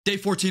Day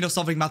 14 of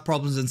solving math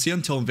problems in C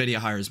until NVIDIA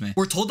hires me.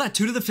 We're told that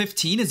 2 to the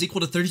 15 is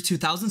equal to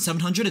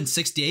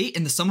 32,768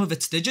 and the sum of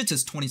its digits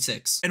is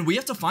 26. And we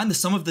have to find the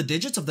sum of the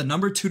digits of the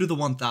number 2 to the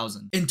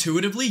 1000.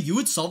 Intuitively, you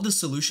would solve this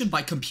solution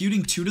by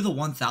computing 2 to the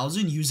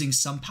 1000 using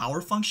some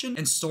power function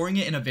and storing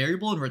it in a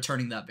variable and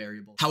returning that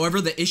variable.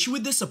 However, the issue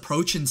with this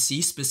approach in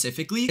C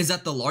specifically is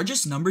that the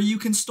largest number you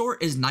can store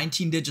is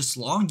 19 digits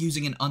long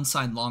using an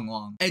unsigned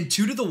long. And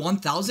 2 to the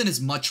 1000 is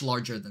much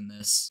larger than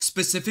this.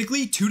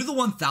 Specifically, 2 to the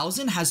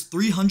 1000 has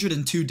 302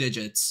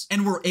 digits.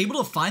 And we're able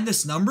to find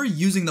this number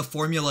using the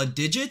formula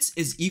digits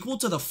is equal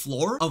to the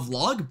floor of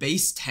log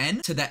base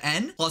 10 to the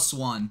n plus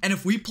 1. And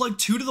if we plug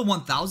 2 to the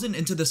 1000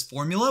 into this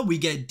formula, we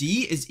get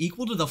d is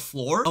equal to the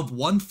floor of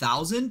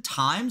 1000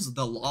 times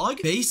the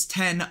log base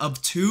 10 of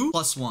 2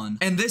 plus 1.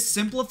 And this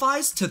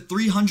simplifies to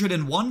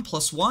 301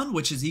 plus 1,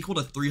 which is equal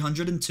to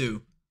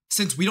 302.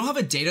 Since we don't have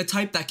a data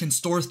type that can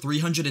store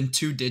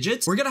 302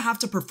 digits, we're gonna have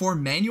to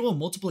perform manual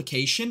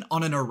multiplication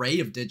on an array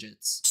of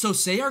digits. So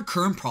say our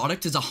current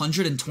product is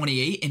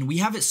 128 and we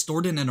have it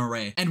stored in an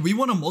array, and we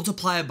wanna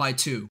multiply it by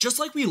 2. Just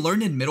like we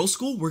learned in middle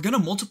school, we're gonna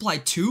multiply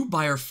 2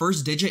 by our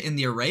first digit in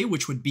the array,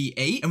 which would be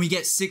 8, and we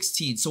get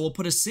 16. So we'll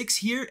put a 6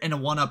 here and a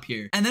 1 up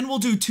here. And then we'll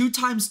do 2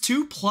 times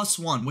 2 plus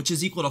 1, which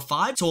is equal to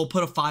 5, so we'll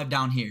put a 5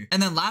 down here.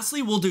 And then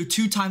lastly, we'll do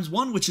 2 times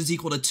 1, which is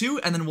equal to 2,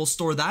 and then we'll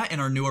store that in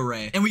our new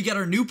array. And we get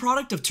our new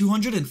product of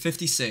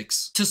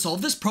 256. To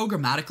solve this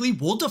programmatically,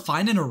 we'll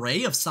define an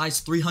array of size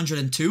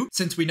 302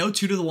 since we know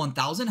 2 to the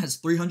 1000 has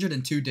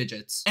 302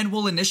 digits. And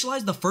we'll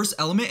initialize the first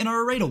element in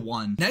our array to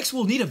 1. Next,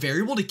 we'll need a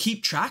variable to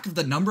keep track of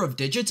the number of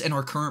digits in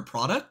our current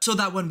product so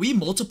that when we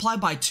multiply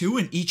by 2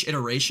 in each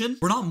iteration,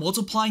 we're not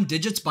multiplying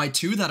digits by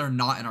 2 that are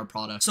not in our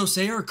product. So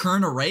say our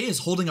current array is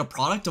holding a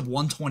product of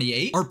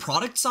 128, our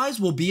product size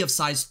will be of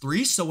size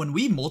 3, so when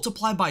we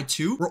multiply by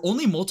 2, we're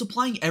only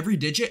multiplying every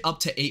digit up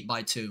to 8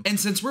 by 2. And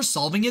since we're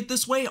solving it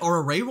this way,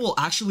 our array will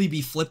actually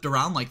be flipped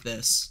around like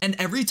this. And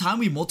every time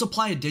we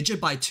multiply a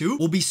digit by 2,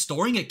 we'll be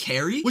storing a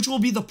carry, which will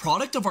be the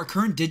product of our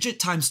current digit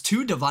times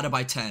 2 divided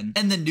by 10.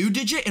 And the new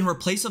digit in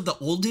replace of the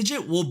old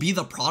digit will be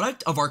the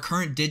product of our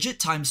current digit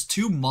times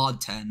 2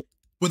 mod 10.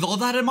 With all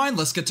that in mind,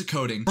 let's get to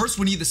coding. First,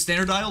 we need the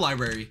standard IO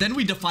library. Then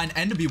we define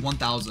n to be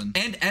 1000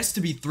 and s to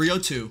be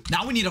 302.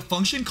 Now we need a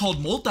function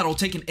called mult that will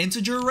take an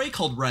integer array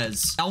called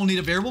res. Now we'll need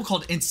a variable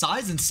called int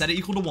size and set it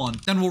equal to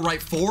 1. Then we'll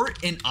write for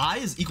int I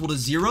is equal to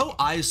 0,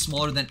 I is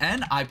smaller than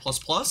n, I++.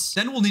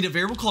 Then we'll need a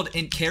variable called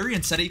int carry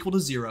and set it equal to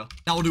 0.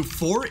 Now we'll do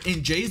for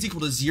int j is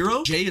equal to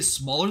 0, j is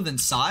smaller than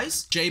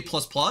size, j++.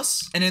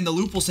 And in the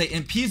loop, we'll say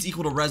int p is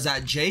equal to res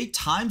at j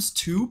times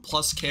 2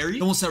 plus carry.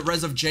 Then we'll set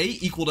res of j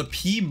equal to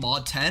p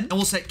mod 10. And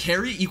we'll set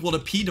carry equal to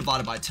p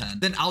divided by 10.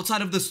 Then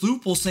outside of this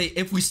loop, we'll say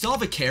if we still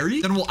have a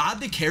carry, then we'll add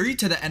the carry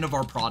to the end of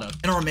our product.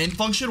 In our main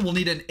function, we'll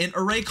need an int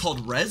array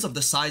called res of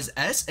the size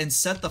s and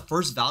set the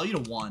first value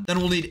to 1. Then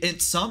we'll need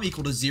int sum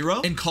equal to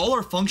 0 and call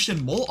our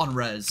function mult on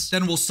res.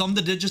 Then we'll sum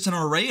the digits in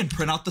our array and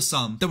print out the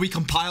sum. Then we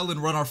compile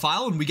and run our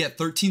file and we get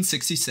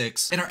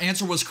 1366. And our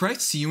answer was correct.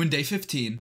 See you in day 15.